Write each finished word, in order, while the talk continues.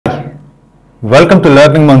Welcome to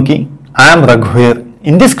Learning Monkey. I am Raghu here.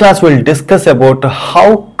 In this class, we'll discuss about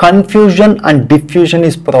how confusion and diffusion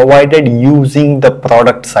is provided using the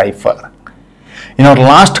product cipher. In our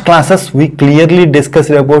last classes, we clearly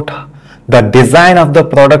discussed about the design of the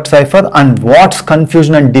product cipher and what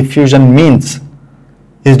confusion and diffusion means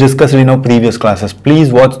is discussed in our previous classes.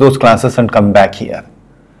 Please watch those classes and come back here.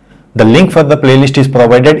 The link for the playlist is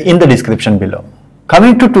provided in the description below.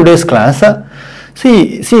 Coming to today's class,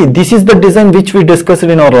 See, this is the design which we discussed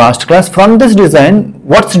in our last class. From this design,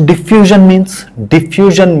 what's diffusion means?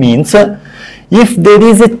 Diffusion means if there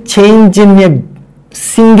is a change in a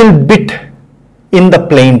single bit in the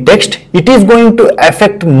plain text, it is going to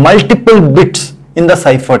affect multiple bits in the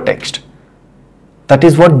cipher text. That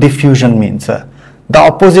is what diffusion means. The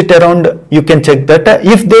opposite around, you can check that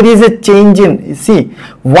if there is a change in,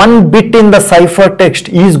 one bit in the cipher text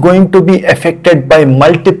is going to be affected by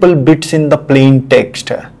multiple bits in the plain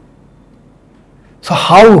text. So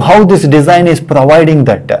how this design is providing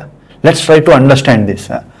that? Let's try to understand this.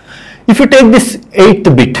 If you take this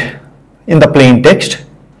 8th bit in the plain text,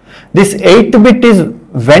 this 8th bit is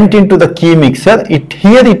went into the key mixer.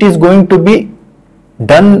 Here it is going to be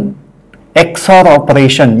done XOR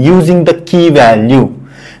operation using the key value.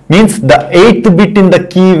 Means the 8th bit in the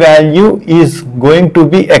key value is going to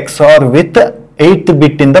be XOR with the 8th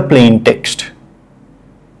bit in the plain text.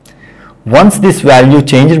 Once this value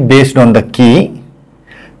changed based on the key,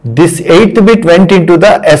 this 8th bit went into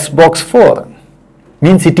the S box 4.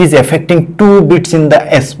 Means it is affecting 2 bits in the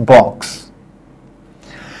S box.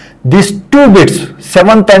 These 2 bits,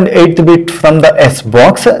 7th and 8th bit from the S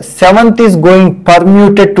box, 7th is going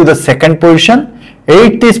permuted to the 2nd position,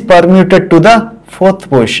 8th is permuted to the 4th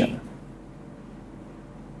position.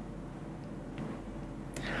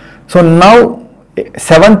 So now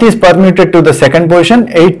 7th is permuted to the 2nd position,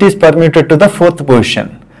 8th is permuted to the 4th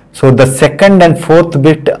position. So the 2nd and 4th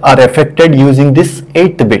bit are affected using this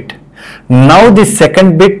 8th bit. Now this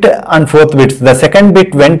 2nd bit and 4th bits, the 2nd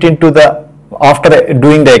bit went into the after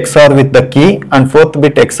doing the XOR with the key and 4th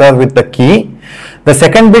bit XOR with the key, the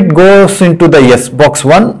 2nd bit goes into the S box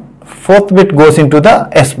 1, 4th bit goes into the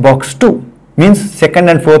S box 2. Means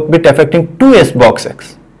 2nd and 4th bit affecting 2 S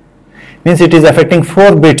boxes. Means it is affecting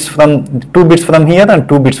 2 bits from here and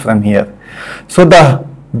 2 bits from here. So the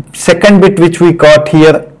 2nd bit which we got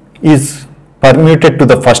here is permuted to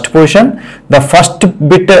the 1st position, the 1st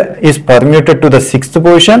bit is permuted to the 6th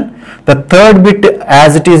position, the 3rd bit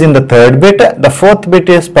as it is in the 3rd bit, the 4th bit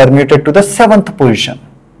is permuted to the 7th position.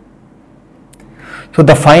 So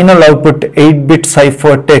the final output 8-bit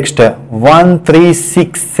cipher text 1, 3,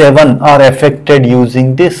 6, 7 are affected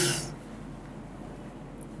using this.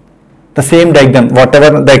 The same diagram,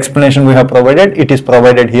 whatever the explanation we have provided, it is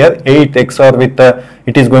provided here. 8 XOR with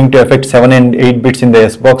it is going to affect 7 and 8 bits in the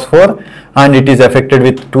S box 4, and it is affected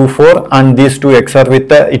with 2, 4, and these 2 XOR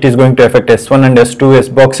with it is going to affect S1 and S2 S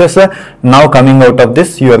boxes. Now coming out of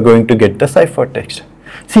this, you are going to get the cipher text.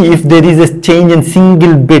 See, if there is a change in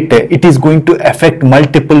single bit, it is going to affect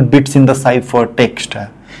multiple bits in the cipher text.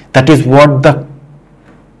 That is what the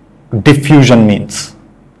diffusion means.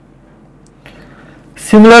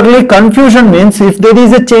 Similarly, confusion means if there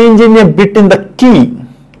is a change in a bit in the key,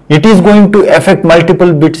 it is going to affect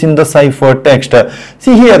multiple bits in the cipher text.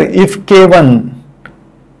 See here, if K1,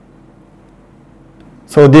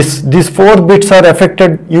 so these 4 bits are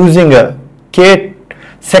affected using a K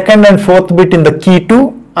 2nd and 4th bit in the key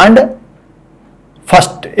 2 and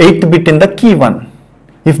 8th bit in the key 1.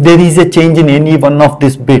 If there is a change in any one of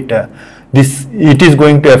this bit, it is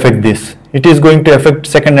going to affect this. It is going to affect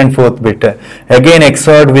 2nd and 4th bit. Again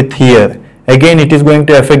XORed with here. Again it is going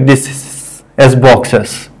to affect this S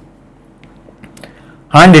boxes.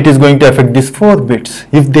 And it is going to affect these 4 bits.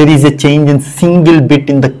 If there is a change in single bit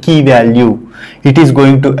in the key value, it is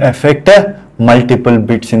going to affect multiple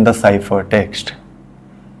bits in the cipher text.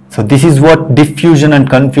 So this is what diffusion and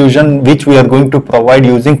confusion which we are going to provide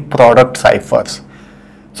using product ciphers.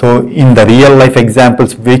 So in the real life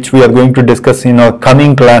examples which we are going to discuss in our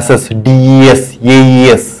coming classes, DES,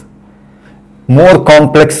 AES, more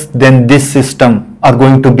complex than this system are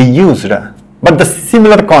going to be used. But the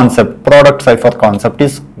similar concept, product cipher concept,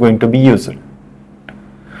 is going to be used.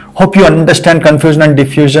 Hope you understand confusion and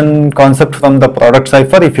diffusion concept from the product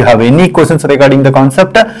cipher. If you have any questions regarding the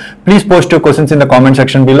concept, please post your questions in the comment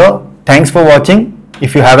section below. Thanks for watching.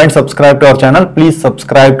 If you haven't subscribed to our channel, please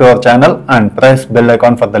subscribe to our channel and press bell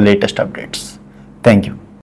icon for the latest updates. Thank you.